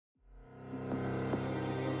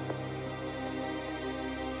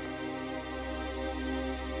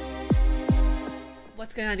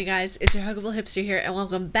What's going on, you guys? It's your Huggable Hipster here, and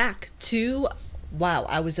welcome back to... Wow,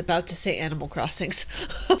 I was about to say Animal Crossings.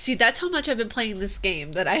 See, that's how much I've been playing this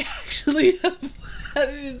game that I actually have had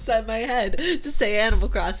it inside my head to say Animal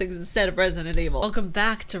Crossings instead of Resident Evil. Welcome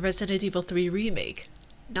back to Resident Evil 3 Remake,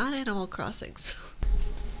 not Animal Crossings.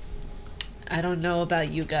 I don't know about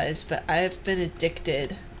you guys, but I've been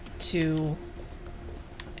addicted to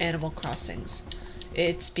Animal Crossings.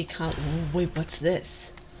 It's become... Wait, what's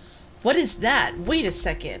this? What is that? Wait a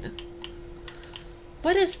second.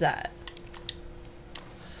 What is that?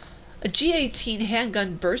 A G18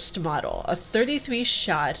 handgun burst model. A 33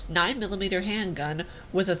 shot 9mm handgun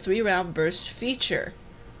with a 3-round burst feature.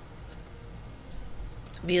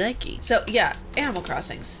 Me likey. So yeah, Animal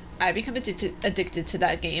Crossings. I become addicted to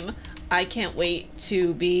that game. I can't wait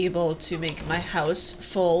to be able to make my house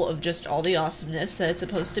full of just all the awesomeness that it's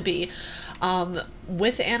supposed to be.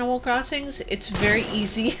 With Animal Crossings, it's very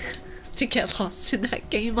easy to get lost in that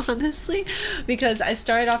game, honestly, because I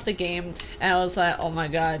started off the game and I was like, oh my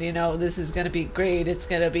god, you know, this is gonna be great. It's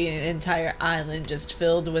gonna be an entire island just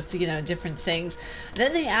filled with, you know, different things. And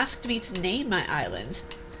then they asked me to name my island,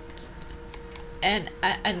 and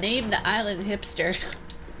I named the island Hipster.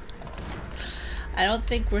 I don't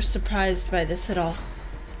think we're surprised by this at all.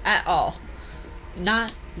 At all.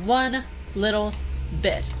 Not one little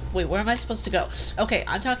bit. Wait, where am I supposed to go? Okay,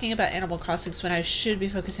 I'm talking about Animal Crossings when I should be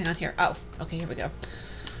focusing on here. Oh, okay, here we go.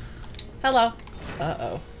 Hello.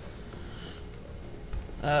 Uh-oh.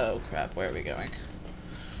 Oh, crap. Where are we going?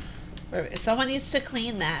 Someone needs to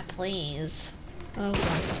clean that, please. Oh,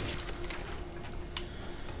 God.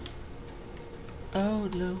 Oh,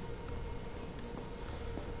 no.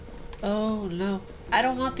 Oh, no. I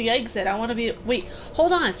don't want the exit. I want to be... Wait,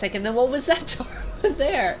 hold on a second. Then what was that door over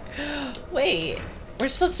there? Wait. We're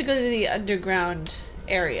supposed to go to the underground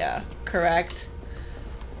area, correct?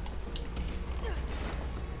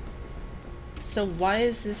 So why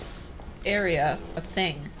is this area a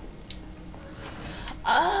thing?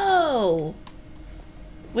 Oh!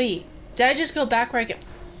 Wait, did I just go back where I get...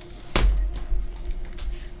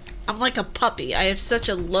 I'm like a puppy. I have such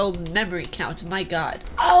a low memory count, my god.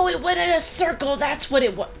 Oh, it went in a circle, that's what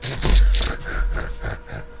it was.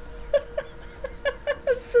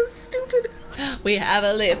 I'm so stupid. We have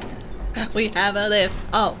a lift. We have a lift.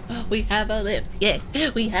 Oh, we have a lift. Yeah,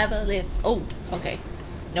 we have a lift. Oh, okay.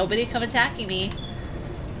 Nobody come attacking me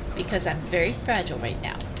because I'm very fragile right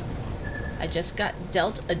now. I just got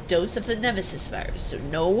dealt a dose of the Nemesis virus, so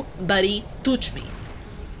nobody touch me.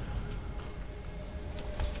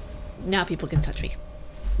 Now people can touch me.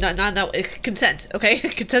 No, consent, okay?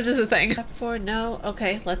 Consent is a thing. For no,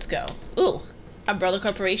 okay, let's go. Ooh, Umbrella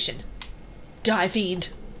Corporation. Die Fiend.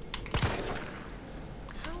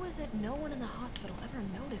 How is it no one in the hospital ever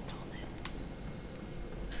noticed all this?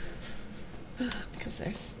 Because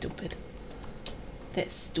they're stupid. They're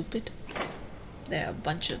stupid. They're a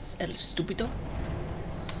bunch of el stupido.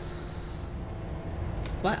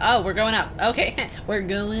 What? Oh, we're going up. Okay, we're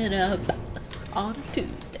going up on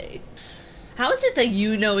Tuesday. How is it that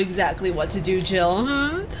you know exactly what to do, Jill?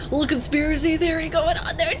 Huh? A little conspiracy theory going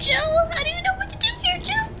on there, Jill? How do you know what to do here,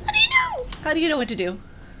 Jill? How do you know? How do you know what to do?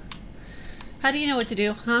 How do you know what to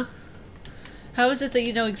do, huh? How is it that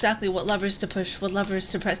you know exactly what levers to push, what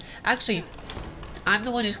levers to press? Actually, I'm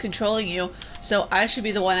the one who's controlling you, so I should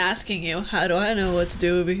be the one asking you. How do I know what to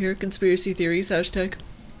do over here? Conspiracy theories, hashtag.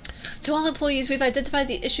 To all employees, we've identified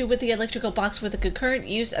the issue with the electrical box where the concurrent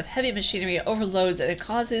use of heavy machinery overloads and it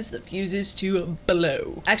causes the fuses to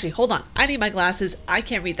blow. Actually, hold on. I need my glasses. I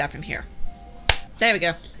can't read that from here. There we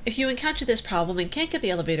go. If you encounter this problem and can't get the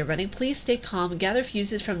elevator running, please stay calm, gather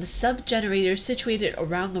fuses from the sub-generators situated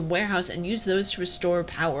around the warehouse, and use those to restore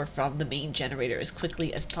power from the main generator as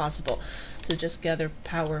quickly as possible. So just gather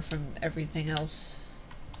power from everything else,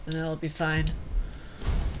 and it'll be fine.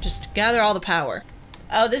 Just gather all the power.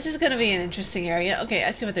 Oh, this is gonna be an interesting area. Okay,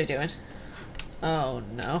 I see what they're doing. Oh,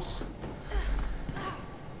 no.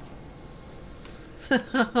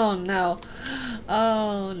 Oh, no.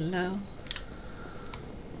 Oh, no.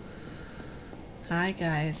 Hi,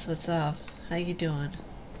 guys. What's up? How you doing?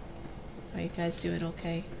 Are you guys doing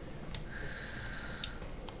okay?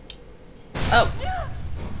 Oh!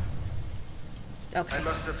 Okay.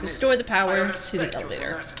 Restore the power to the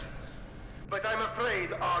elevator. But I'm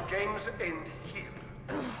afraid our games end here.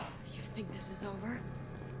 You think this is over?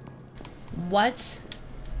 What?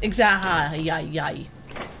 Exactly.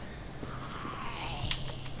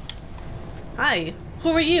 Hi. Who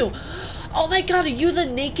are you? Oh my god, are you the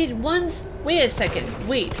naked ones? Wait a second.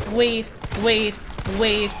 Wait a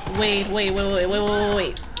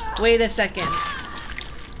second.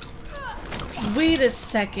 Wait a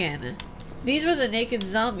second. These were the naked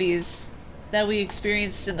zombies that we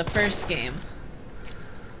experienced in the first game.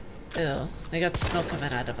 Ew, they got smoke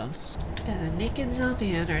coming out of them. Got a naked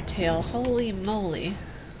zombie on our tail. Holy moly.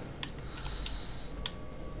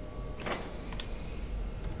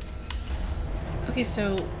 Okay,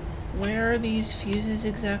 so where are these fuses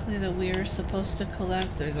exactly that we're supposed to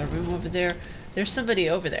collect? There's a room over there. There's somebody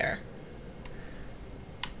over there.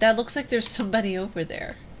 That looks like there's somebody over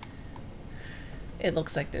there. It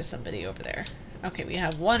looks like there's somebody over there. Okay, we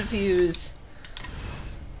have one fuse.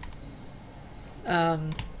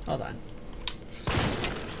 Hold on.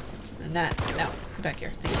 And that, no, come back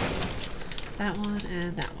here, thank you. That one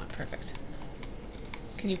and that one, perfect.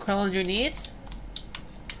 Can you crawl underneath?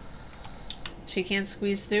 She can't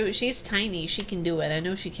squeeze through. She's tiny, she can do it, I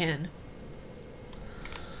know she can.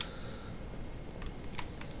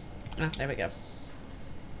 Oh, there we go.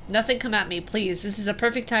 Nothing come at me, please. This is a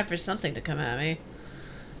perfect time for something to come at me.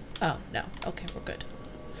 Oh, no. Okay, we're good.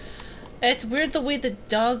 It's weird the way the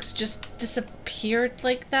dogs just disappeared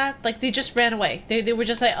like that. Like, they just ran away. They were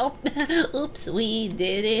just like, oh, oops, we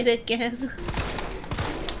did it again.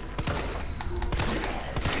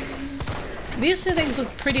 These two things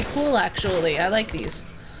look pretty cool, actually. I like these.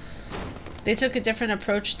 They took a different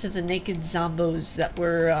approach to the naked zombos that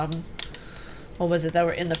were, what was it, that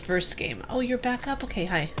were in the first game. Oh, you're back up? Okay,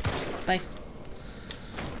 hi. Bye.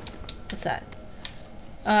 What's that?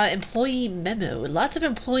 Employee memo. Lots of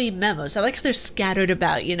employee memos. I like how they're scattered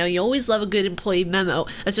about, you know? You always love a good employee memo.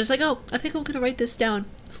 It's just like, oh, I think I'm gonna write this down.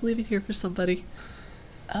 Just leave it here for somebody.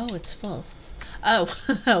 Oh, it's full. Oh,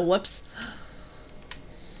 whoops.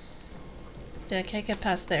 Yeah, I can't get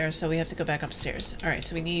past there, so we have to go back upstairs. Alright,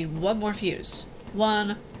 so we need one more fuse.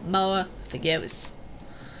 One more fuse.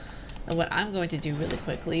 And what I'm going to do really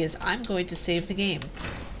quickly is I'm going to save the game.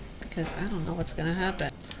 Because I don't know what's gonna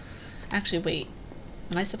happen. Actually, wait.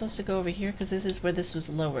 Am I supposed to go over here? Because this is where this was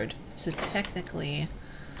lowered. So technically,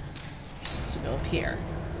 I'm supposed to go up here.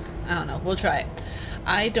 I don't know. We'll try it.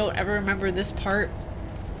 I don't ever remember this part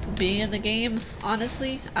being in the game,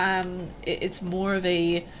 honestly. It's more of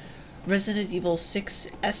a Resident Evil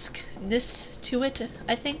 6-esque-ness to it,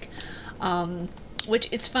 I think.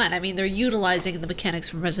 Which, it's fun. I mean, they're utilizing the mechanics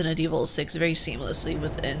from Resident Evil 6 very seamlessly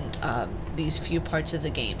within these few parts of the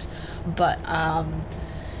games. But,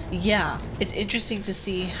 yeah, it's interesting to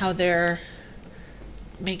see how they're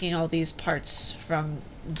making all these parts from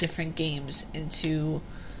different games into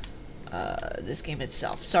this game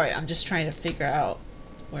itself. Sorry, I'm just trying to figure out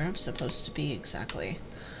where I'm supposed to be exactly.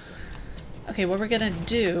 Okay, what we're gonna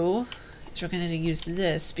do is we're gonna use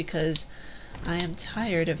this because I am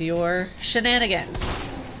tired of your shenanigans.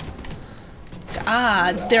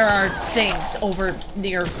 Ah, there are things over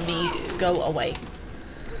near me. Go away.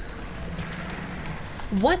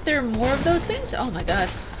 What? There are more of those things? Oh my god.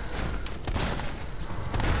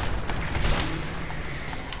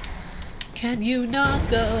 Can you not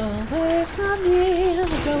go away from me?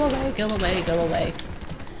 Go away, go away, go away.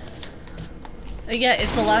 Yeah,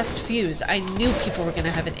 it's the last fuse. I knew people were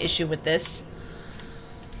gonna have an issue with this.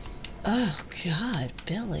 Oh god,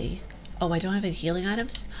 Billy. Oh, I don't have any healing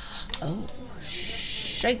items? Oh,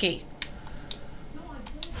 shaky.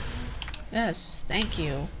 Yes, thank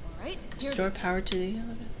you. Right? Restore power to the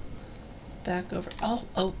elevator. Back over. Oh,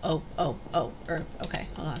 herb. Okay,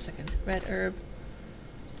 hold on a second. Red herb.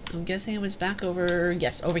 I'm guessing it was back over.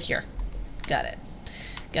 Yes, over here. Got it.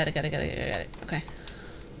 Got it. Okay.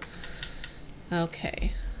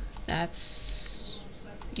 Okay. That's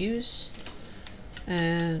use.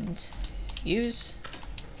 And use.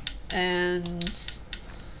 And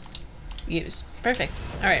use. Perfect.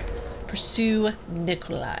 Alright. Pursue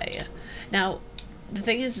Nikolai. Now, the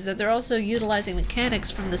thing is that they're also utilizing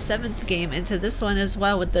mechanics from the 7th game into this one as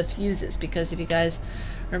well with the fuses, because if you guys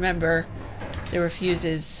remember, there were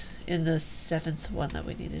fuses in the 7th one that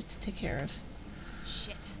we needed to take care of.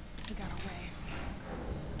 Shit. He got away.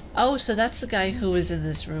 Oh, so that's the guy who was in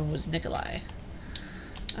this room was Nikolai.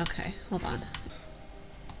 Okay, hold on.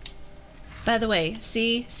 By the way,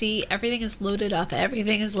 see, everything is loaded up.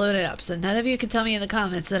 Everything is loaded up. So none of you can tell me in the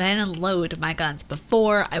comments that I didn't load my guns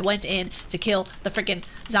before I went in to kill the freaking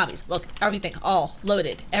zombies. Look, everything, all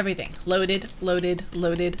loaded. Everything. Loaded,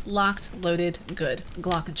 locked, loaded, good.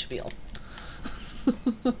 Glockenspiel.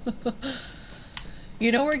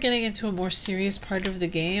 You know we're getting into a more serious part of the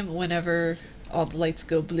game whenever all the lights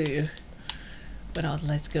go blue. When all the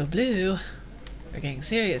lights go blue, we're getting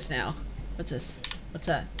serious now. What's this? What's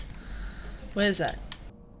that? What is that?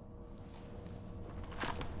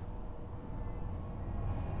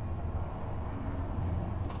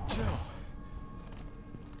 Joe.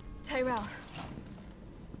 Tyrell.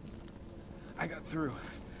 I got through.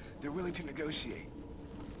 They're willing to negotiate.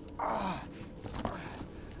 Ah.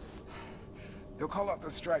 They'll call off the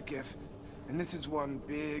strike if, and this is one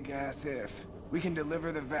big-ass if, we can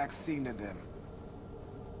deliver the vaccine to them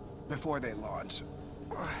before they launch.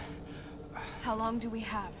 How long do we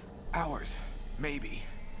have? Hours, maybe.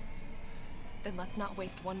 Then let's not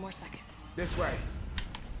waste one more second. This way.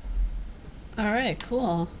 Alright,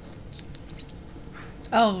 cool.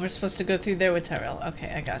 Oh, we're supposed to go through there with Tyrell.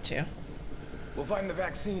 Okay, I got you. We'll find the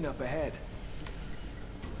vaccine up ahead.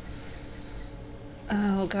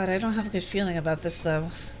 Oh god, I don't have a good feeling about this though.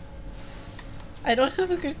 I don't have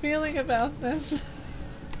a good feeling about this.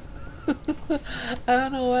 I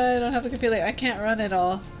don't know why I don't have a good feeling. I can't run at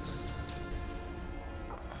all.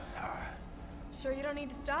 Sure you don't need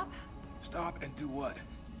to stop? Stop and do what?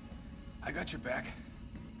 I got your back.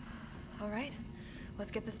 All right,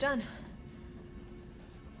 let's get this done.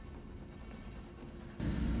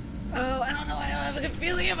 Oh, I don't know. I don't have a good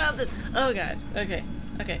feeling about this. Oh god. Okay.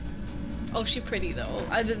 Okay. Oh, she's pretty though.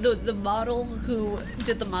 The model who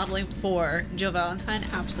did the modeling for Joe Valentine,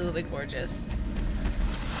 absolutely gorgeous.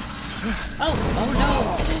 Oh, oh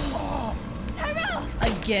no! Tyrell!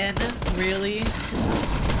 Again? Really?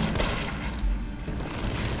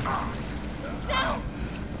 No!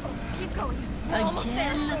 Keep going. We're almost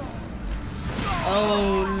there. Again?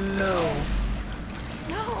 Oh no.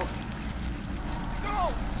 No!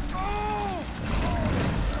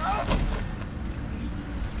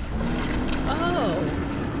 Oh,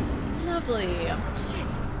 lovely.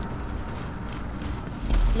 Shit.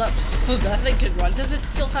 Look, oh, that thing can run. Does it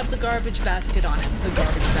still have the garbage basket on it? The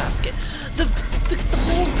garbage basket. The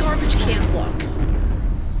whole garbage can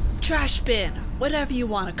look. Trash bin. Whatever you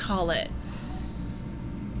want to call it.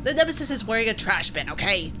 The Nemesis is wearing a trash bin,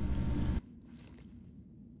 okay?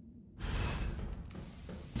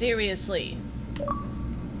 Seriously.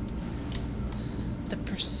 The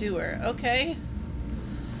Pursuer, okay?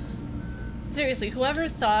 Seriously, whoever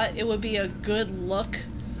thought it would be a good look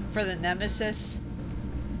for the Nemesis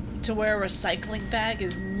to wear a recycling bag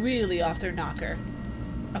is really off their knocker.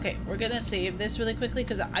 Okay, we're gonna save this really quickly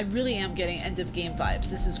because I really am getting end of game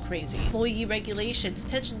vibes. This is crazy. Employee regulations.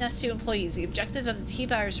 Attention Nest 2 employees. The objectives of the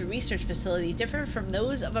T-Virus research facility differ from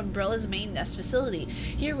those of Umbrella's main Nest facility.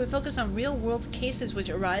 Here we focus on real-world cases which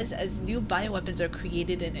arise as new bioweapons are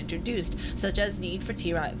created and introduced, such as need for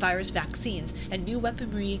T-Virus vaccines and new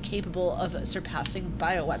weaponry capable of surpassing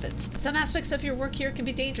bioweapons. Some aspects of your work here can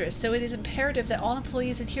be dangerous, so it is imperative that all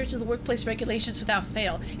employees adhere to the workplace regulations without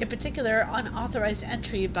fail. In particular, unauthorized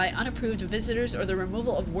entry by unapproved visitors or the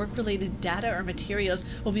removal of work-related data or materials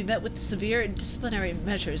will be met with severe disciplinary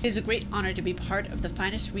measures. It is a great honor to be part of the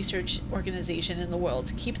finest research organization in the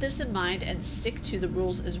world. Keep this in mind and stick to the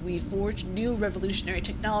rules as we forge new revolutionary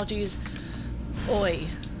technologies. Oi.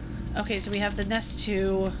 Okay, so we have the Nest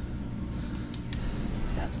 2.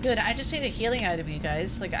 Sounds good. I just need a healing item, you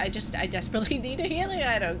guys. Like, I desperately need a healing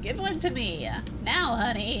item. Give one to me. Now,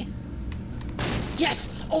 honey.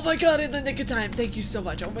 Yes! Oh my god, in the nick of time. Thank you so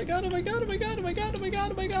much. Oh my god, oh my god, oh my god, oh my god, oh my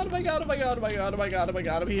god, oh my god, oh my god, oh my god, oh my god, oh my god, oh my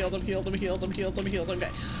god. I'm healed, I'm healed, I'm healed, I'm healed, I'm healed. Okay.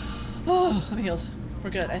 Oh, I'm healed.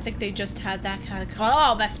 We're good. I think they just had that kind of...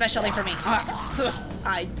 Oh, especially for me.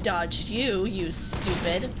 I dodged you, you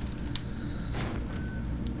stupid.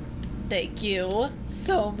 Thank you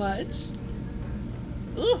so much.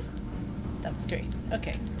 Ooh. That was great.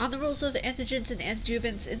 Okay. On the rules of antigens and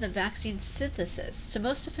adjuvants in the vaccine synthesis. To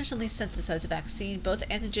most efficiently synthesize a vaccine, both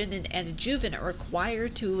antigen and adjuvant are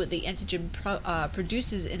required to the antigen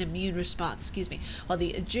produces an immune response, while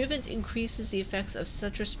the adjuvant increases the effects of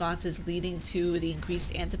such responses, leading to the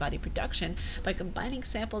increased antibody production. By combining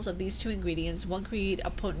samples of these two ingredients, one create a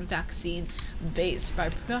potent vaccine base. By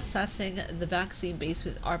processing the vaccine base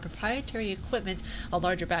with our proprietary equipment, a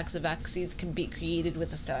larger batch of vaccines can be created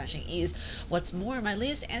with astonishing ease. What's more, my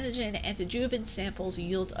latest antigen and adjuvant samples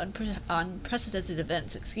yield unprecedented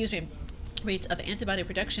rates of antibody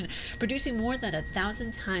production, producing more than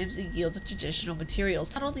 1,000 times the yield of traditional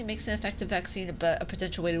materials. Not only makes an effective vaccine, but a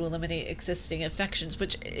potential way to eliminate existing infections,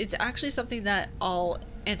 which it's actually something that all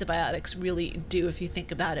antibiotics really do if you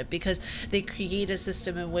think about it, because they create a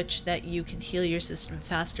system in which that you can heal your system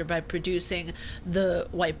faster by producing the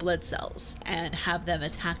white blood cells and have them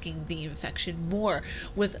attacking the infection more.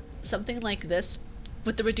 With something like this,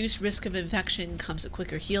 with the reduced risk of infection comes a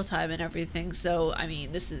quicker heal time and everything. So, I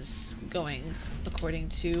mean, this is going according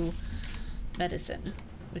to medicine,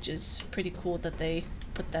 which is pretty cool that they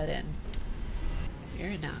put that in.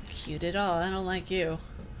 You're not cute at all. I don't like you.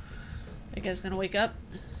 Are you guys gonna wake up?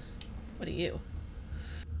 What are you?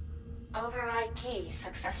 Override key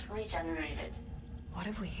successfully generated. What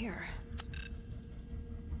have we here?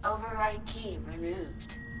 Override key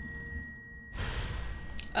removed.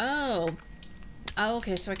 Oh. Oh,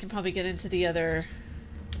 okay, so I can probably get into the other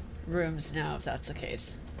rooms now if that's the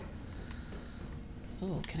case.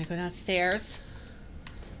 Oh, can I go downstairs?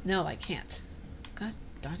 No, I can't. God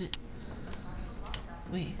darn it.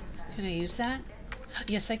 Wait, can I use that?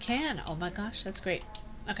 Yes, I can. Oh my gosh, that's great.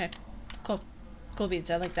 Okay, cool. Cool beans,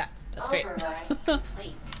 I like that. That's great.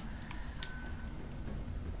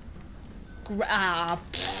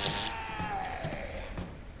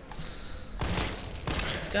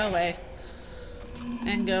 Go away.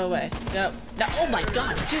 And go away. Go. No, oh my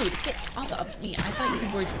god, dude, get off of me. I thought you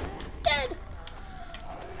were dead.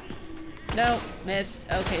 No, missed.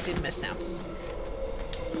 Okay, didn't miss now.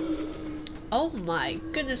 Oh my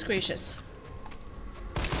goodness gracious.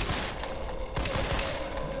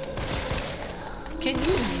 Can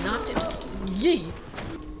you not do— Yee!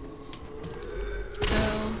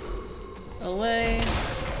 Go. Away.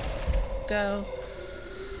 Go.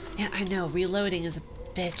 Yeah, I know. Reloading is a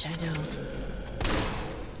bitch, I know.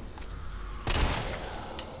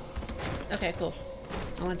 Okay, cool.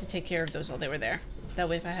 I wanted to take care of those while they were there. That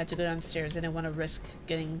way if I had to go downstairs, I didn't want to risk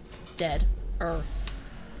getting dead. Oh.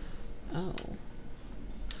 Oh.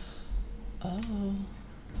 Oh.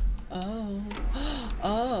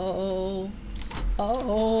 Oh.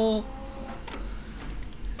 Oh.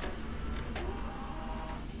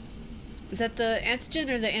 Is that the antigen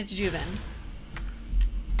or the antijuven?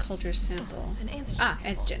 Culture sample. An antigen Ah,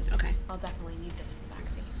 sample. antigen. Okay. I'll definitely need this for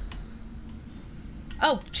vaccine.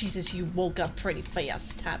 Oh, Jesus, you woke up pretty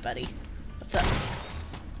fast, huh, buddy? What's up?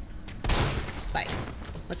 Bye.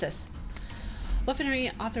 What's this? Weaponry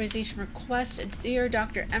authorization request. Dear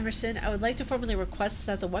Dr. Emerson, I would like to formally request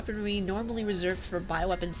that the weaponry normally reserved for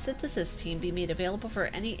bioweapon synthesis team be made available for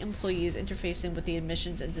any employees interfacing with the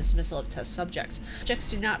admissions and dismissal of test subjects. Subjects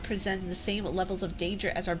do not present the same levels of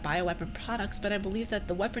danger as our bioweapon products, but I believe that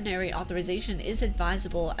the weaponry authorization is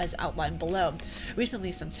advisable as outlined below.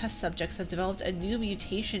 Recently, some test subjects have developed a new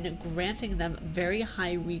mutation granting them very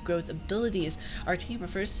high regrowth abilities. Our team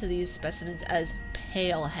refers to these specimens as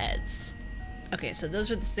pale heads. Okay, so those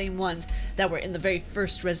were the same ones that were in the very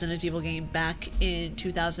first Resident Evil game back in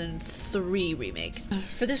 2003 remake.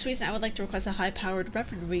 For this reason, I would like to request a high-powered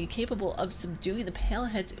weaponry capable of subduing the pale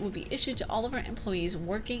heads. It would be issued to all of our employees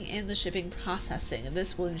working in the shipping processing.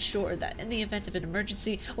 This will ensure that in the event of an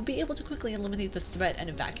emergency, we'll be able to quickly eliminate the threat and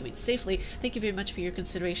evacuate safely. Thank you very much for your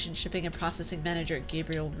consideration, Shipping and Processing Manager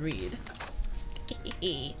Gabriel Reed.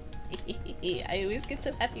 I always get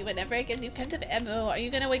so happy whenever I get new kinds of ammo. Are you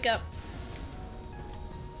gonna wake up?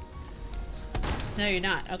 No, you're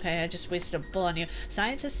not. Okay, I just wasted a bullet on you.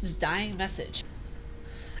 Scientist's dying message.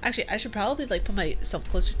 Actually, I should probably like put myself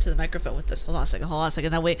closer to the microphone with this. Hold on a second. Hold on a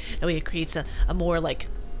second. That way it creates a more like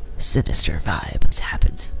sinister vibe. What's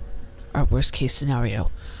happened? Our worst case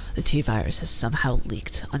scenario. The T-virus has somehow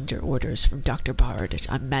leaked under orders from Dr. Bard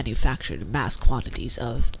and manufactured mass quantities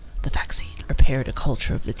of the vaccine. Prepared a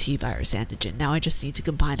culture of the T-virus antigen. Now I just need to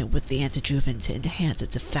combine it with the antijuven to enhance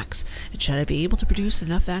its effects. And should I be able to produce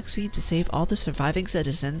enough vaccine to save all the surviving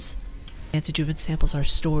citizens? Antijuven samples are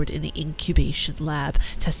stored in the incubation lab.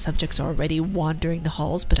 Test subjects are already wandering the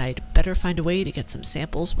halls, but I'd better find a way to get some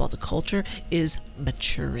samples while the culture is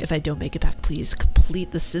maturing. If I don't make it back, please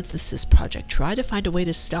complete the synthesis project. Try to find a way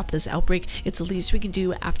to stop this outbreak. It's the least we can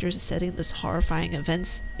do after setting this horrifying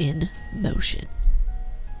events in motion.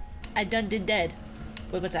 I done did dead.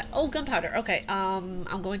 Wait, what's that? Oh, gunpowder. Okay, I'm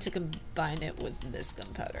going to combine it with this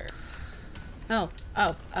gunpowder. Oh.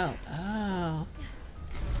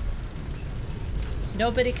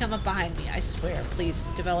 Nobody come up behind me, I swear. Please,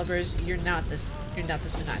 developers, you're not this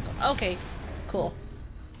maniacal. Okay, cool.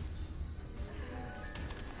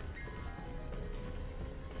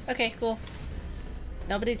 Okay, cool.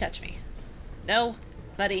 Nobody touch me. No,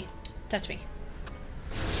 buddy, touch me.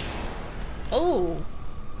 Oh.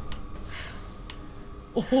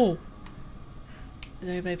 Oh. Is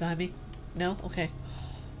there anybody behind me? No? Okay.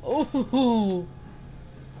 Oh.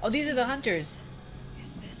 Oh, these are the hunters.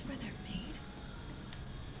 Is this where they're made?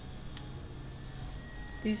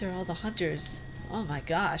 These are all the hunters. Oh my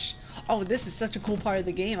gosh. Oh, this is such a cool part of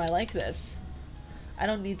the game. I like this. I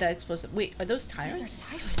don't need that explosive. Wait, are those tyrants? These are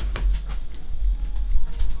tyrants.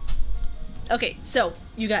 Okay, so,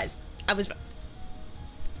 you guys,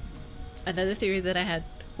 another theory that I had,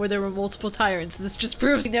 where there were multiple tyrants. This just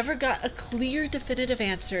proves we never got a clear, definitive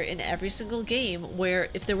answer in every single game where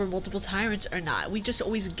if there were multiple tyrants or not. We just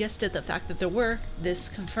always guessed at the fact that there were. This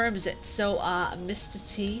confirms it. So,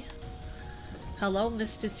 Mr. T. Hello,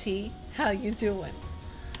 Mr. T. How you doing?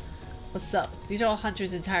 What's up? These are all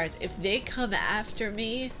hunters and tyrants. If they come after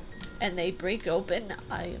me and they break open,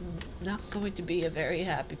 I am not going to be a very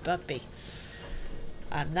happy puppy.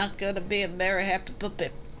 I'm not gonna be a very happy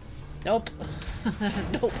puppet. Nope.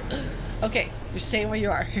 Nope. Okay, you're staying where you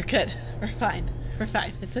are. You're good. We're fine. We're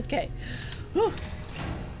fine. It's okay. Whew.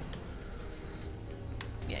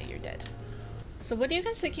 Yeah, you're dead. So what are you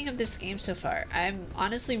guys thinking of this game so far? I'm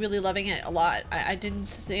honestly really loving it a lot. I didn't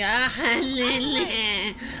think...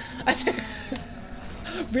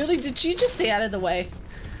 Really? Did she just say out of the way?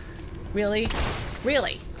 Really?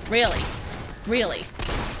 Really? Really? Really?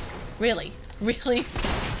 Really? Really?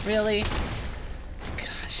 Really?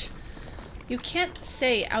 Gosh. You can't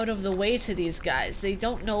say out of the way to these guys. They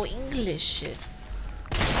don't know English.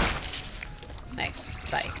 Thanks.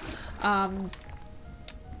 Bye. I'm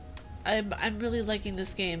really liking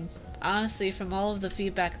this game. Honestly, from all of the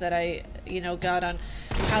feedback that I, got on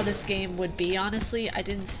how this game would be, honestly, I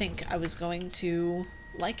didn't think I was going to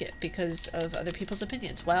like it because of other people's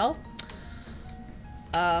opinions. Well,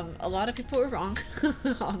 a lot of people were wrong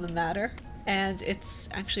on the matter. And it's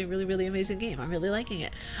actually a really, really amazing game. I'm really liking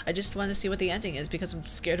it. I just want to see what the ending is because I'm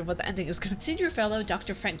scared of what the ending is going to be. Senior fellow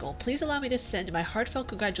Dr. Frankel, please allow me to send my heartfelt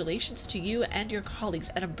congratulations to you and your colleagues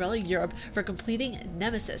at Umbrella Europe for completing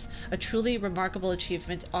Nemesis, a truly remarkable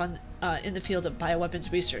achievement in the field of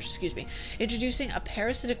bioweapons research. Introducing a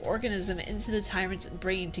parasitic organism into the tyrant's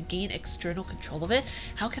brain to gain external control of it.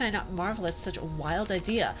 How can I not marvel at such a wild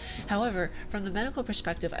idea? However, from the medical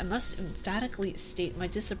perspective, I must emphatically state my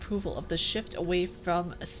disapproval of the shift away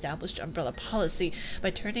from established Umbrella policy. By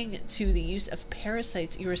turning to the use of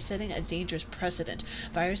parasites, you are setting a dangerous precedent.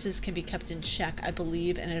 Viruses can be kept in check, I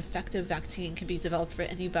believe, and an effective vaccine can be developed for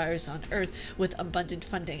any virus on Earth with abundant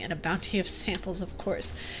funding and a bounty of samples, of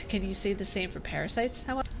course. Can you say the same for parasites?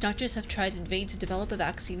 However, doctors have tried in vain to develop a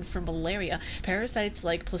vaccine for malaria. Parasites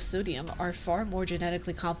like Plasmodium are far more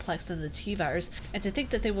genetically complex than the T-virus, and to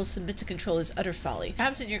think that they will submit to control is utter folly.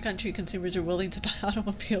 Perhaps in your country, consumers are willing to buy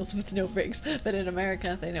automobiles with no brakes, but in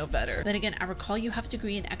America, they know better. Then again, I recall you have a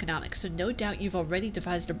degree in economics, so no doubt you've already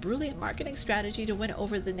devised a brilliant marketing strategy to win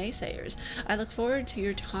over the naysayers. I look forward to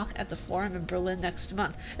your talk at the forum in Berlin next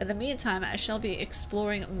month. In the meantime, I shall be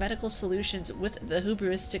exploring medical solutions with the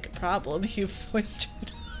hubristic problem you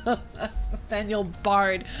foisted. Nathaniel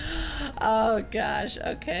Bard. Oh gosh,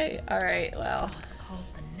 okay, alright, well. So it's called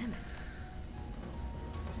the Nemesis.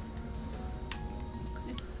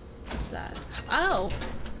 What's that? Oh!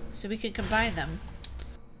 So we can combine them.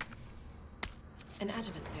 An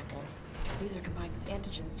adjuvant sample. These are combined with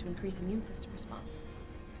antigens to increase immune system response.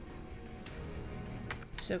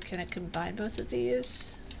 So can I combine both of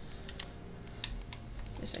these?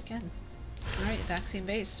 Yes, I can. Alright, vaccine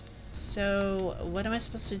base. So what am I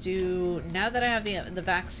supposed to do now that I have the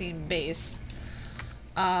vaccine base?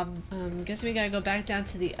 Guess we gotta go back down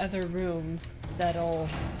to the other room that'll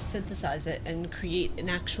synthesize it and create an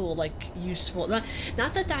actual, like, useful... Not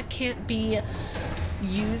that that can't be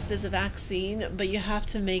used as a vaccine, but you have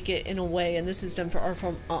to make it in a way, and this is done for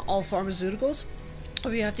all pharmaceuticals,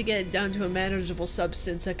 or you have to get it down to a manageable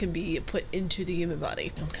substance that can be put into the human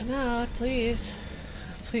body. Don't come out, please.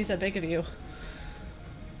 Please, I beg of you.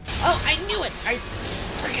 Oh, I knew it! I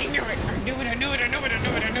freaking knew it! I knew it, I knew it, I knew it, I knew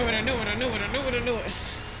it, I knew it, I knew it, I knew it, I knew it, I knew it.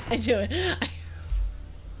 I knew it.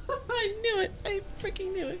 I knew it. I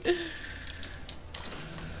freaking knew it.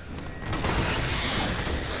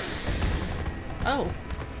 Oh.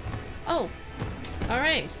 Oh.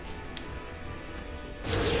 Alright.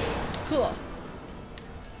 Cool.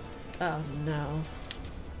 Oh no.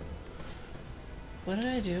 What did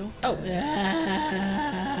I do? Oh.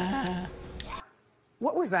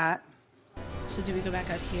 What was that? So do we go back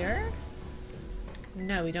out here?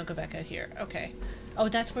 No, we don't go back out here. Okay. Oh,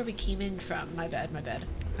 that's where we came in from. My bad, my bad.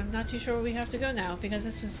 I'm not too sure where we have to go now because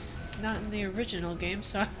this was not in the original game,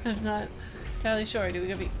 so I'm not entirely sure. Do we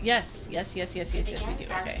go? Yes, yes, yes, yes, yes, yes, we do.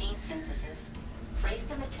 Okay. Vaccine synthesis. Place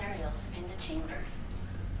the materials in the chamber.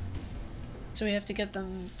 So we have to get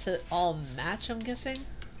them to all match, I'm guessing?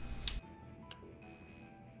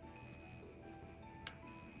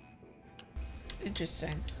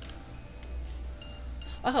 Interesting.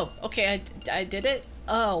 Oh, okay, I did it?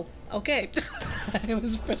 Oh, okay. I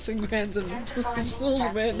was pressing random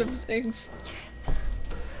things.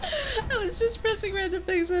 I was just pressing random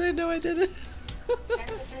things and I didn't know I did it.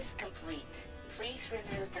 Synthesis complete. Please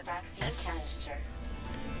remove the vaccine canister.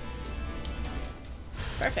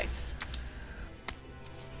 Perfect.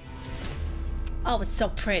 Oh, it's so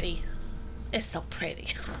pretty. It's so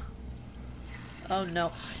pretty. Oh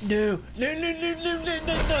no. No. No, no, no, no, no,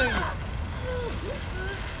 no, no.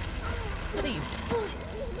 What are you doing?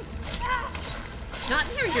 Not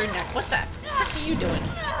near your neck. What the heck are you doing?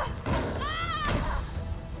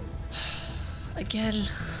 Again.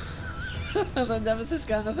 The Nemesis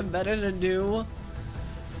got nothing better to do.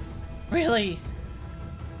 Really?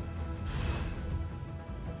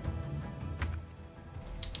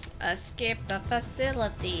 Escape the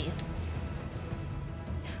facility.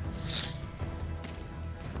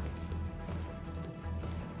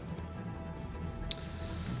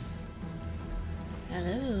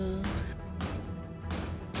 Hello.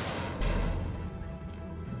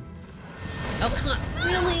 Oh, come on.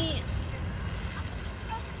 Really?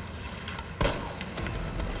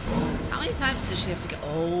 How many times does she have to go?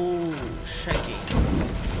 Oh, shaky.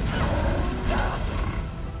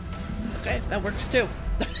 Okay, that works too.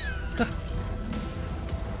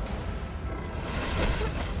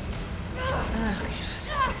 Oh,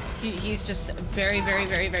 God. He's just very, very,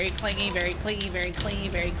 very, very clingy, very clingy, very clingy,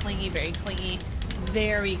 very clingy, very clingy,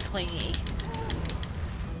 very clingy.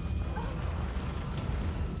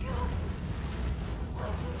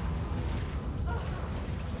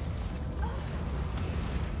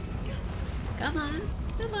 Come on,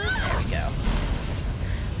 come on. There we go.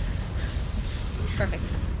 Perfect.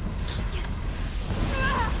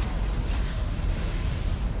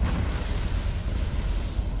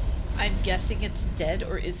 I'm guessing it's dead,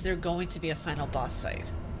 or is there going to be a final boss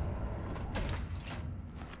fight?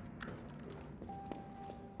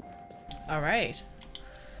 All right.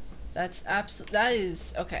 That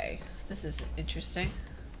is okay. This is interesting.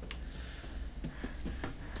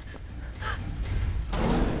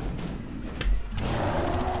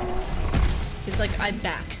 He's like, I'm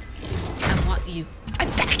back. I want you. I'm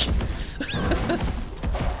back.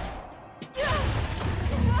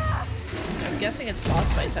 I'm guessing it's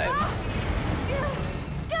boss fight time.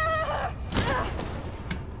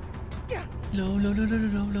 No, no, no, no,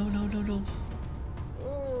 no, no, no, no, no.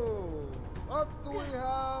 Oh, what do we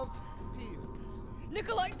have here?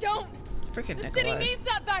 Nikolai, don't! Freaking The Nikolai. city needs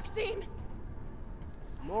that vaccine!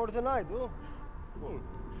 More than I do.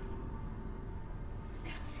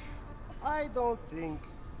 I don't think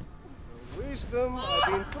the wisdom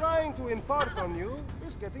I've been trying to impart on you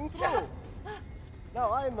is getting through.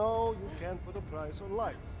 Now, I know you can't put a price on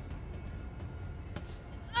life.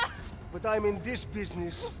 But I'm in this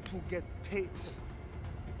business to get paid.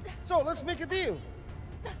 So, let's make a deal.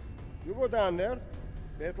 You go down there,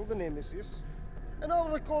 battle the Nemesis, and I'll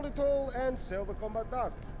recall it all and sell the combat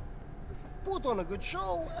data. Put on a good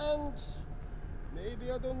show, and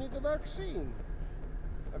maybe I don't need the vaccine.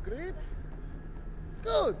 Agreed?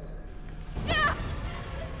 Good.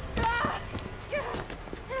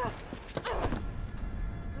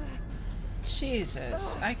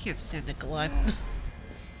 Jesus, I can't stand Nikolai.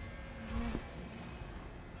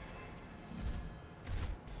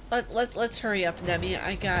 Let's hurry up, Nemi.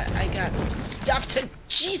 I got some stuff to.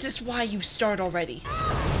 Jesus, why you start already?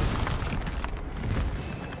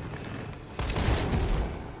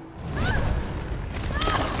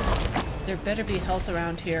 There better be health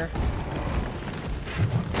around here.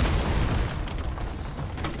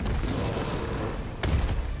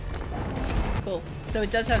 Cool. So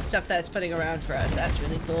it does have stuff that's putting around for us. That's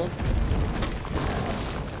really cool.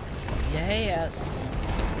 Yes.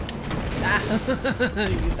 Ah.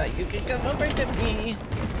 You thought you could come over to me.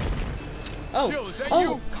 Oh. Jill, is that oh.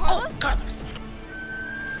 you? Oh, Carlos.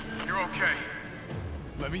 You're okay.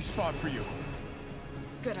 Let me spot for you.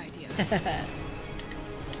 Good idea.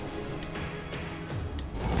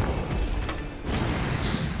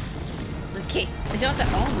 Okay. I don't that.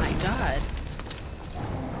 Oh my god.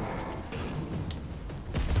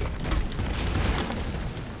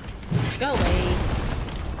 Go away.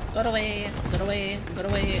 Go away. Go away. Go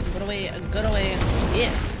away. Go away. Go away.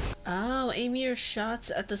 Yeah. Oh, aim your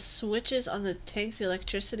shots at the switches on the tanks. The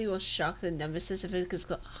electricity will shock the nemesis if it gets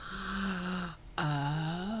go.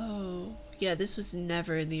 Oh. Yeah, this was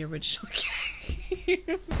never in the original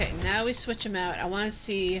game. Okay, now we switch them out. I want to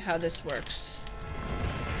see how this works.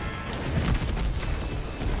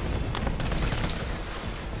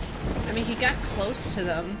 I mean, he got close to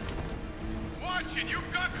them. Watch it,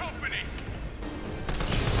 you've got company.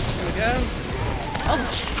 There we go. Oh,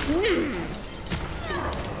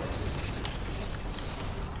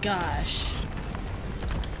 gosh.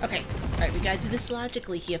 Okay, alright, we gotta do this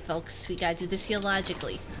logically here, folks. We gotta do this here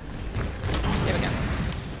logically. There we go.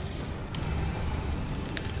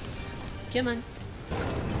 Come on.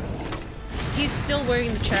 He's still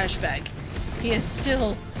wearing the trash bag. He is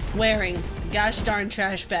still wearing the gosh darn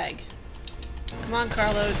trash bag. Come on,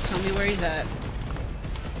 Carlos, tell me where he's at.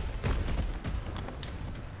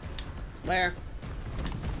 Where?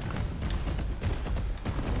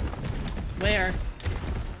 Where?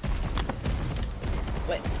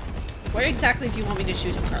 Wait. Where exactly do you want me to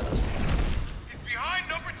shoot him, Carlos? He's behind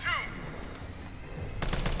number 2.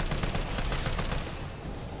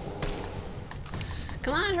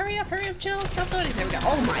 Come on, hurry up, chill, stop floating. There we go.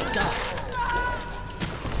 Oh my god.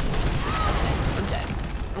 I'm dead.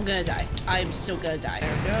 I'm gonna die. I'm so gonna die.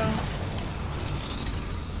 There we go.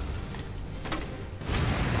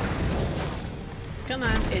 Come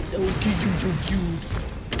on, it's okay, you're so cute.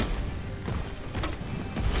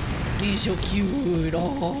 He's so cute.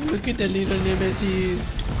 Oh, look at the little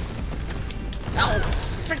nemesis. Oh,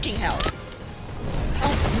 freaking hell.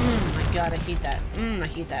 Oh, my god, I hate that. I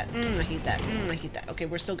hate that. I hate that. I hate that. Okay,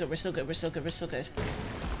 we're still good. We're still good. We're still good. We're still good.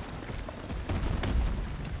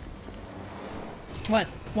 What?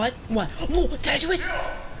 What? What? Whoa, did I do it?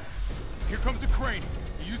 Here comes a crane.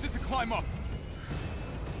 Use it to climb up.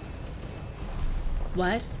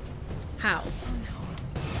 What? How?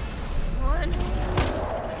 Come on.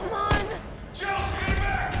 Come on. Jill, get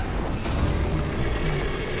back!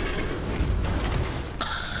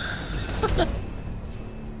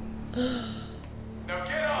 Now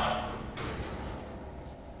get on!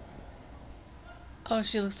 Oh,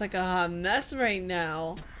 she looks like a hot mess right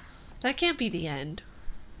now. That can't be the end.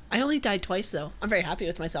 I only died twice though. I'm very happy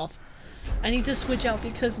with myself. I need to switch out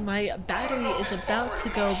because my battery is about to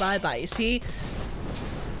go bye-bye. You see?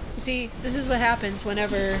 This is what happens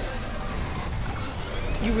whenever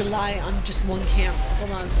you rely on just one camera.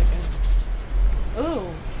 Hold on a second.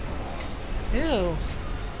 Oh. Ew.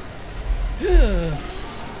 Ew.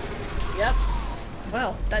 Yep.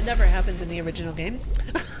 Well, that never happened in the original game.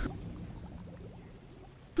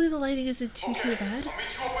 Hopefully the lighting isn't too bad. I'll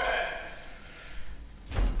meet you up ahead.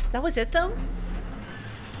 That was it though?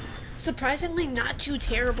 Surprisingly not too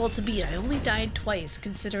terrible to beat. I only died twice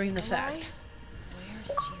considering the fact. Where did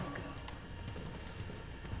you go?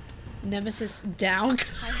 Nemesis down.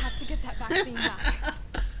 I have to get that vaccine back.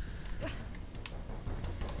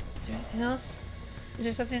 Is there anything else? Is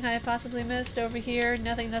there something I possibly missed over here?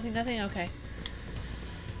 Nothing, nothing, nothing? Okay.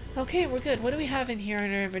 Okay, we're good. What do we have in here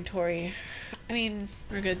in our inventory? I mean,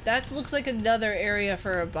 we're good. That looks like another area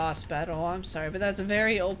for a boss battle. I'm sorry, but that's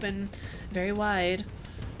very open, very wide.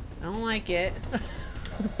 I don't like it.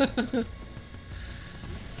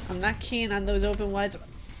 I'm not keen on those open wide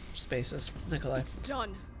spaces, Nikolai. It's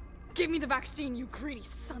done. Give me the vaccine, you greedy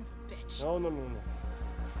son of a bitch. No.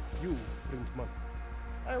 You bring money.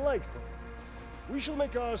 I like that. We shall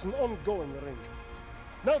make ours an ongoing arrangement.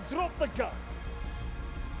 Now drop the gun.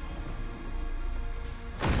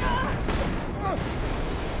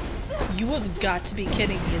 You have got to be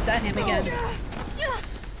kidding me. Is that him again?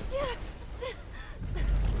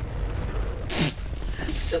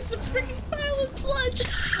 It's just a freaking pile of sludge.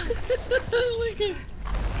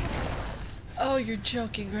 Oh, you're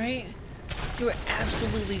joking, right? You were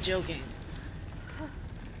absolutely joking.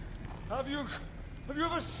 Have you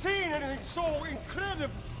ever seen anything so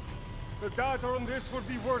incredible? The data on this would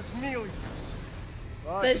be worth millions.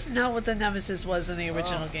 That's not what the Nemesis was in the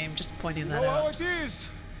original game, just pointing that You know how out. it is.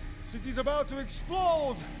 City's about to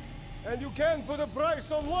explode, and you can't put a price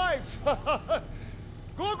on life.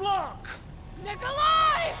 Good luck!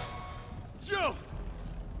 Nikolai! Jill!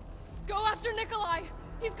 Go after Nikolai!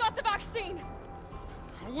 He's got the vaccine!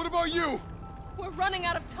 What about you? We're running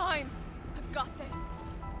out of time. I've got this.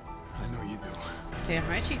 I know you do. Damn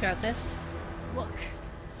right you got this. Look,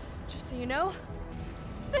 just so you know,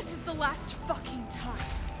 this is the last fucking time.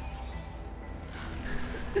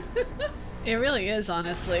 It really is,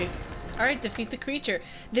 honestly. Alright, defeat the creature.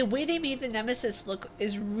 The way they made the Nemesis look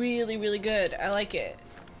is really, really good. I like it.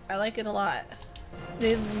 I like it a lot.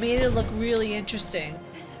 They made it look really interesting.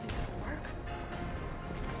 This isn't gonna work.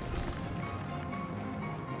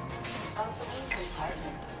 Opening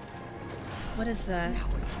compartment. What is that?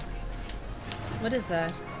 What is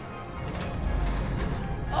that?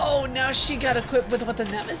 Oh, now she got equipped with what the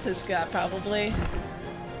Nemesis got, probably.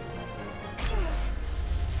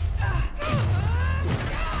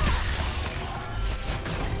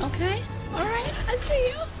 Okay, alright, I see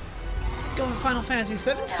you. Going Final Fantasy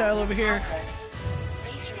VII style over here.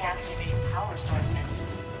 Please reactivate power sources.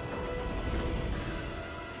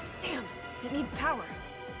 Damn, it needs power.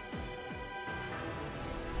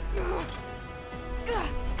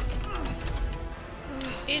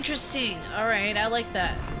 Interesting. Alright, I like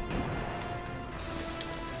that.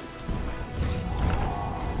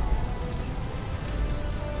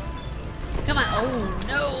 Come on. Oh,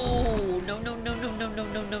 no. No, no, no, no, no, no,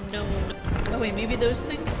 no, no, no. Oh, wait, maybe those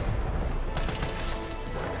things?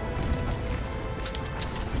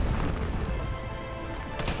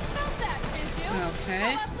 Felt that, didn't you?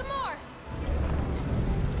 Okay. How about some more?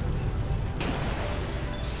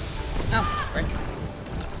 Oh, frick.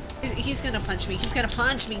 He's gonna punch me. He's gonna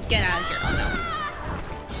punch me. Get out of here. Oh, no.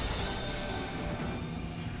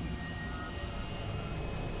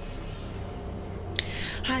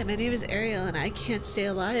 Hi, my name is Ariel, and I can't stay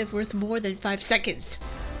alive worth more than 5 seconds.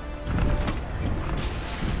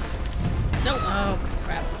 No, oh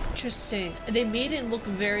crap. Interesting. They made it look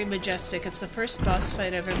very majestic. It's the first boss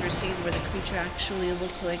fight I've ever seen where the creature actually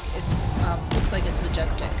looks like it's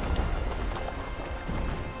majestic.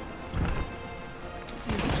 Just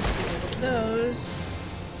get rid of those.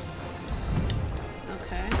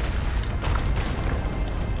 Okay.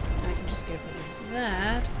 I can just get rid of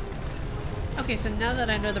that. Okay, so now that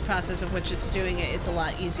I know the process of which it's doing it, it's a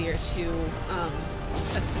lot easier to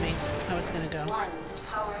estimate how it's gonna go. 1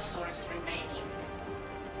 power source remaining.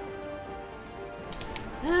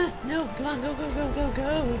 Ah, no, come on, go, go, go, go,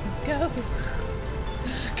 go, go.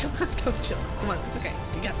 Come on, go, Jill. Come on, it's okay.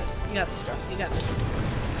 You got this. You got this, girl. You got this.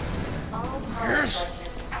 All power sources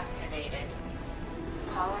activated.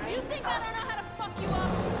 Powering You think I don't know how to fuck you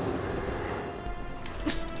up?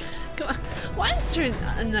 Come on. Why is there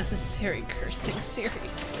unnecessary cursing?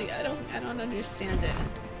 Seriously, I don't understand it.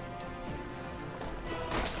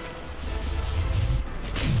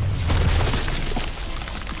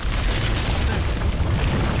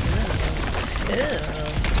 Ew.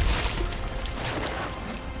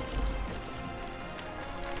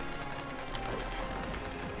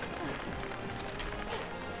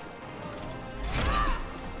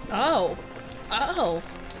 Oh. Oh.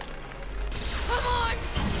 Come on!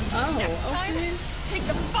 Oh, Next time, okay. take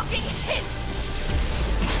the fucking hit!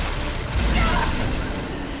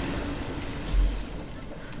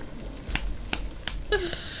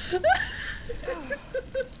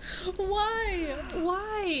 Why?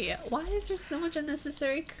 Why? Why is there so much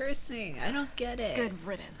unnecessary cursing? I don't get it. Good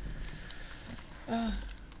riddance. God,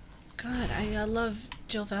 I love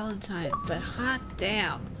Jill Valentine, but hot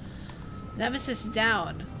damn. Nemesis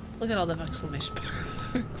down. Look at all the exclamation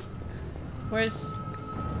marks. Where is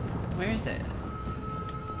it?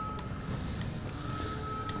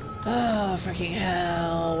 Oh, freaking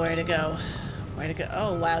hell. Where to go? Where to go?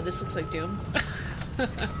 Oh, wow, this looks like Doom.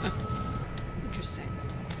 Interesting.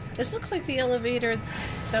 This looks like the elevator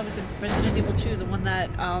that was in Resident Evil 2, the one that,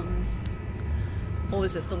 what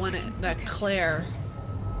was it? The one that Claire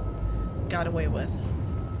got away with.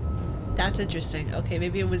 That's interesting. Okay,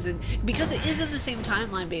 maybe it was in... Because it is in the same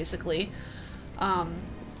timeline, basically. I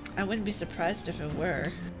wouldn't be surprised if it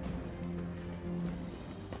were.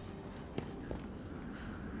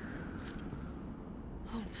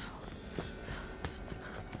 Oh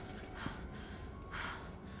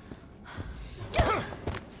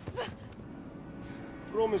no.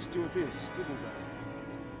 Promised you this, didn't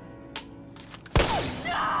I?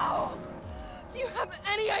 No! Do you have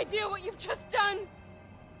any idea what you've just done?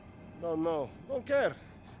 No, don't care.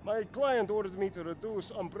 My client ordered me to reduce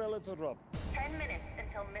Umbrella to rub. 10 minutes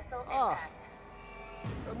until missile Ah. impact.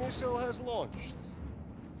 The missile has launched.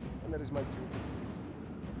 And that is my cue.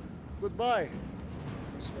 Goodbye,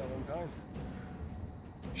 Miss Valentine.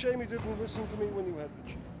 Shame you didn't listen to me when you had the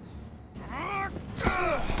chance.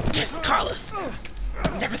 Yes, Carlos!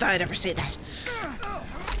 Never thought I'd ever say that.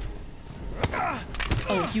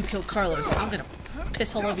 Oh, you killed Carlos. I'm gonna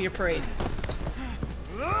piss all over your parade.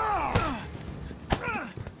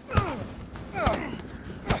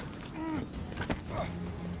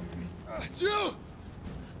 Jill!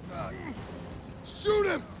 Shoot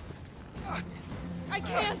him! I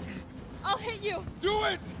can't! I'll hit you! Do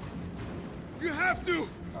it! You have to!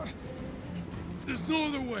 There's no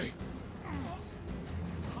other way.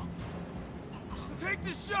 Take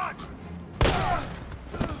the shot!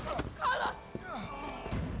 Carlos!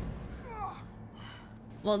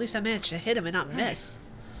 Well, at least I managed to hit him and not miss.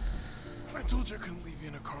 I told you I couldn't leave you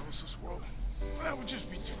in a Carlos's world. That would just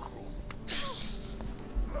be too cruel.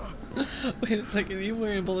 Wait a second, are you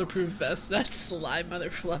wearing a bulletproof vest? That's sly, mother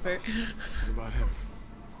fluffer. What about him?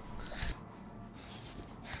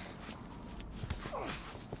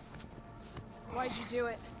 Why'd you do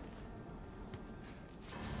it?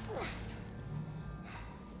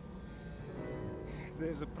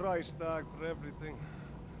 There's a price tag for everything.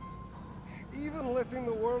 Even letting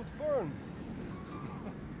the world burn.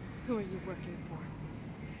 Who are you working for?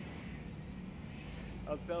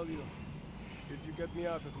 I'll tell you, if you get me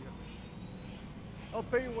out of here. I'll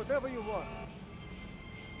pay you whatever you want.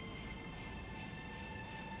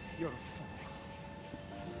 You're a fool.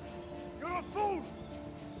 You're a fool!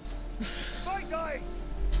 If I die,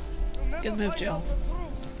 you'll never Good move, find Jill. out the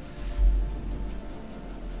truth.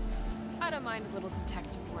 I don't mind a little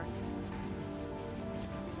detective work.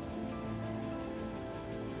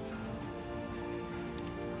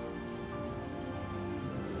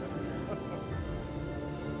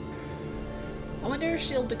 I wonder if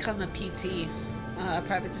she'll become a PT, a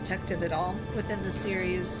private detective at all, within the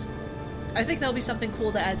series. I think that'll be something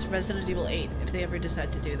cool to add to Resident Evil 8 if they ever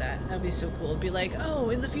decide to do that. That'd be so cool. It'd be like, oh,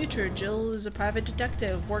 in the future, Jill is a private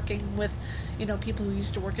detective working with, you know, people who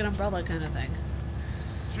used to work at Umbrella kind of thing.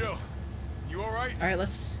 Jill, you alright? Alright,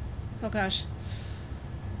 let's... Oh gosh.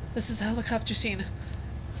 This is a helicopter scene.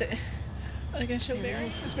 Is it... Are they gonna show Barry?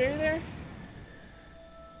 Is Barry there?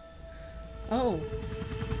 Oh.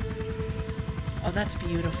 Oh, that's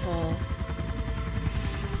beautiful.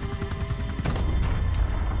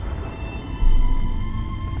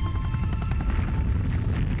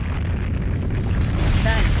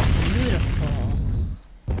 That's beautiful.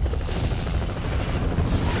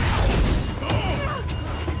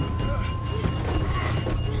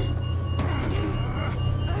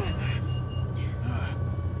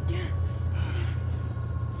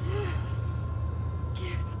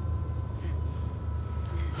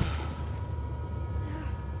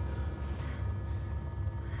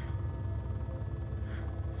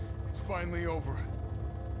 It's finally over.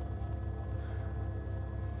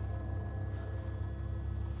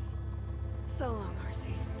 So long,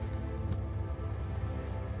 RC.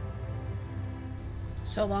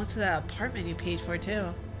 So long to that apartment you paid for,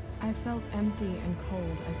 too. I felt empty and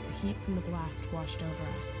cold as the heat from the blast washed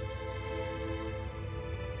over us.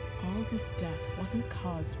 All this death wasn't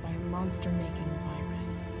caused by a monster-making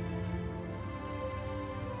virus.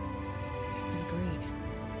 It was greed.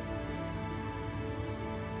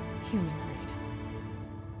 Human greed.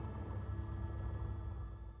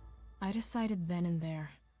 I decided then and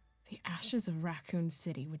there, the ashes of Raccoon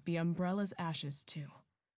City would be Umbrella's ashes too.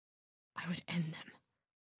 I would end them,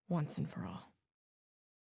 once and for all.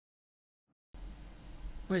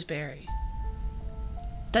 Where's Barry?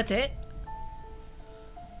 That's it?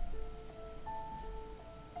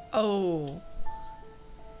 Oh.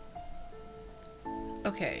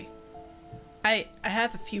 Okay. I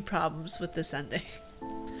have a few problems with this ending.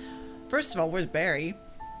 First of all, where's Barry?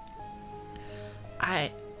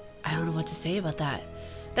 I don't know what to say about that.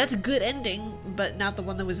 That's a good ending, but not the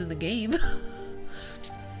one that was in the game.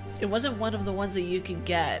 It wasn't one of the ones that you could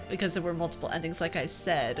get because there were multiple endings, like I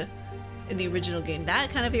said, in the original game. That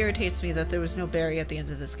kind of irritates me that there was no Barry at the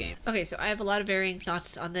end of this game. Okay, so I have a lot of varying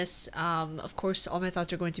thoughts on this. Of course, all my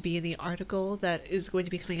thoughts are going to be in the article that is going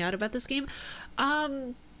to be coming out about this game.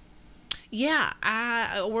 Yeah,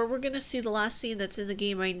 we're going to see the last scene that's in the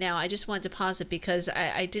game right now. I just wanted to pause it because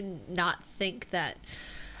I did not think that...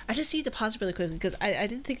 I just need to pause really quickly because I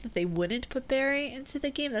didn't think that they wouldn't put Barry into the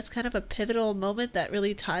game. That's kind of a pivotal moment that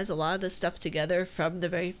really ties a lot of the stuff together from the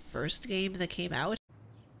very first game that came out.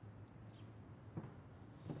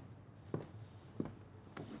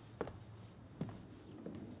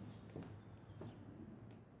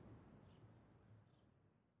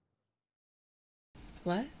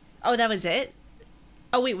 What? Oh, that was it?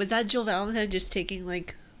 Oh wait, was that Jill Valentine just taking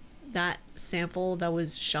like that sample that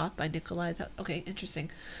was shot by Nikolai? Okay, interesting.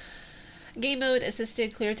 Game mode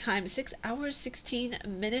assisted clear time 6 hours 16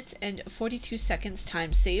 minutes and 42 seconds.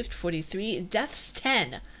 Time saved 43. Deaths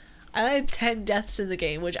 10. I had 10 deaths in the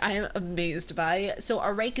game, which I am amazed by. So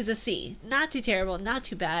our rank is a C. Not too terrible, not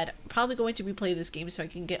too bad. Probably going to replay this game so I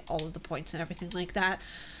can get all of the points and everything like that.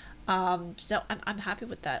 So I'm happy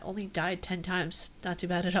with that. Only died 10 times. Not too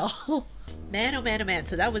bad at all. Man, oh man, oh man.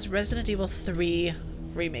 So that was Resident Evil 3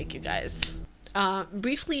 Remake, you guys.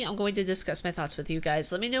 Briefly, I'm going to discuss my thoughts with you guys.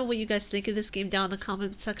 Let me know what you guys think of this game down in the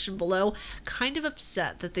comment section below. Kind of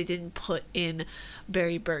upset that they didn't put in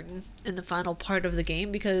Barry Burton in the final part of the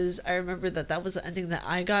game because I remember that was the ending that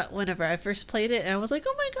I got whenever I first played it, and I was like,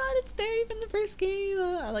 oh my god, it's Barry from the first game.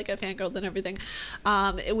 I fangirled and everything.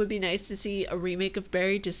 It would be nice to see a remake of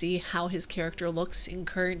Barry to see how his character looks in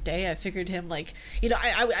current day. I figured him like, you know,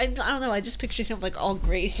 I don't know, I just pictured him like all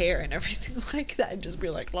gray hair and everything like that, and just be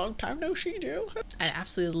like, long time no see, dude. I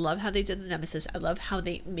absolutely love how they did the Nemesis. I love how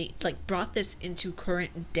they brought this into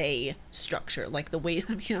current day structure, like the way,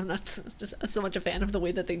 you know, not so much a fan of the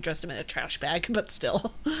way that they dressed him in a trash bag, but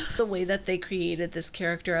still the way that they created this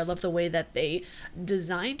character. I love the way that they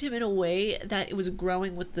designed him in a way that it was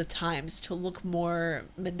growing with the times to look more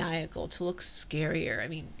maniacal, to look scarier. I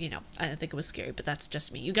mean, you know, I didn't think it was scary, but that's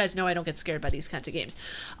just me. You guys know I don't get scared by these kinds of games.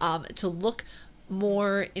 To look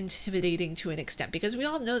more intimidating to an extent, because we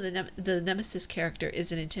all know the Nemesis character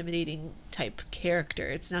is an intimidating type character.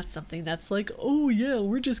 It's not something that's like, oh yeah,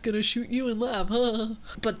 we're just gonna shoot you and laugh, huh?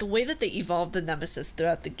 But the way that they evolved the Nemesis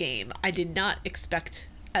throughout the game, I did not expect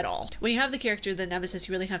at all. When you have the character, the Nemesis,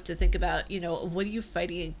 you really have to think about, you know, what are you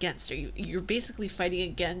fighting against? You're basically fighting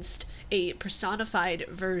against a personified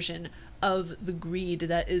version of the greed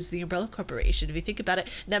that is the Umbrella Corporation. If you think about it,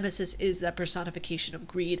 Nemesis is that personification of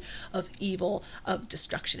greed, of evil, of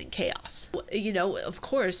destruction and chaos. You know, of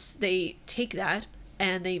course, they take that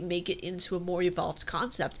and they make it into a more evolved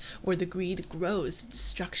concept where the greed grows,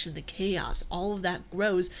 destruction, the chaos, all of that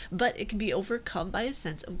grows, but it can be overcome by a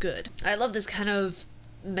sense of good. I love this kind of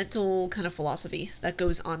mental kind of philosophy that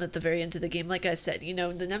goes on at the very end of the game. Like I said, you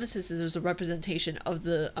know, the Nemesis is a representation of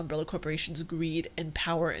the Umbrella Corporation's greed and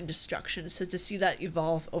power and destruction. So to see that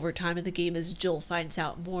evolve over time in the game as Jill finds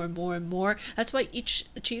out more and more and more, that's why each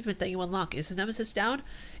achievement that you unlock, is the Nemesis down?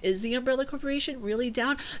 Is the Umbrella Corporation really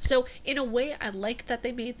down? So in a way, I like that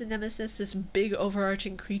they made the Nemesis this big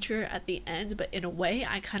overarching creature at the end, but in a way,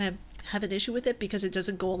 I kind of have an issue with it because it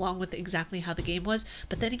doesn't go along with exactly how the game was.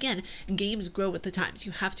 But then again, games grow with the times.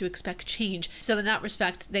 You have to expect change. So in that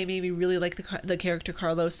respect, they made me really like the character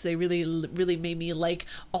Carlos. They really made me like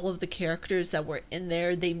all of the characters that were in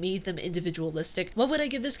there. They made them individualistic. What would I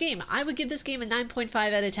give this game? I would give this game a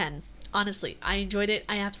 9.5 out of 10. Honestly, I enjoyed it.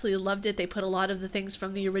 I absolutely loved it. They put a lot of the things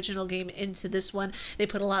from the original game into this one. They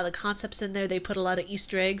put a lot of the concepts in there. They put a lot of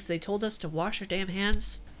Easter eggs. They told us to wash our damn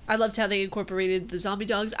hands. I loved how they incorporated the zombie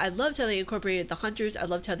dogs. I loved how they incorporated the hunters. I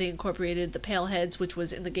loved how they incorporated the pale heads, which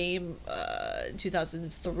was in the game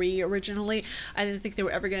 2003 originally. I didn't think they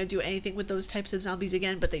were ever going to do anything with those types of zombies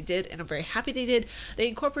again, but they did, and I'm very happy they did. They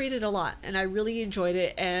incorporated a lot, and I really enjoyed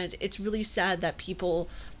it, and it's really sad that people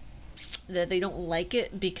that they don't like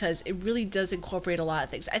it because it really does incorporate a lot of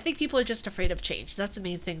things. I think people are just afraid of change. That's the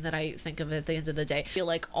main thing that I think of at the end of the day. I feel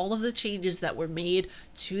like all of the changes that were made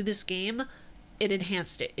to this game, it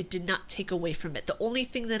enhanced it. It did not take away from it. The only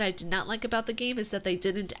thing that I did not like about the game is that they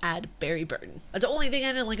didn't add Barry Burton. That's the only thing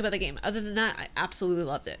I didn't like about the game. Other than that, I absolutely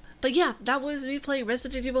loved it. But yeah, that was me playing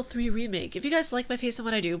Resident Evil 3 Remake. If you guys like my face and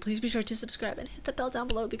what I do, please be sure to subscribe and hit the bell down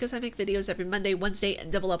below because I make videos every Monday, Wednesday,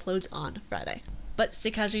 and double uploads on Friday. But stay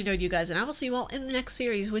casually nerd, you guys, and I will see you all in the next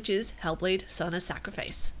series, which is Hellblade: Son of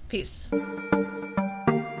Sacrifice. Peace.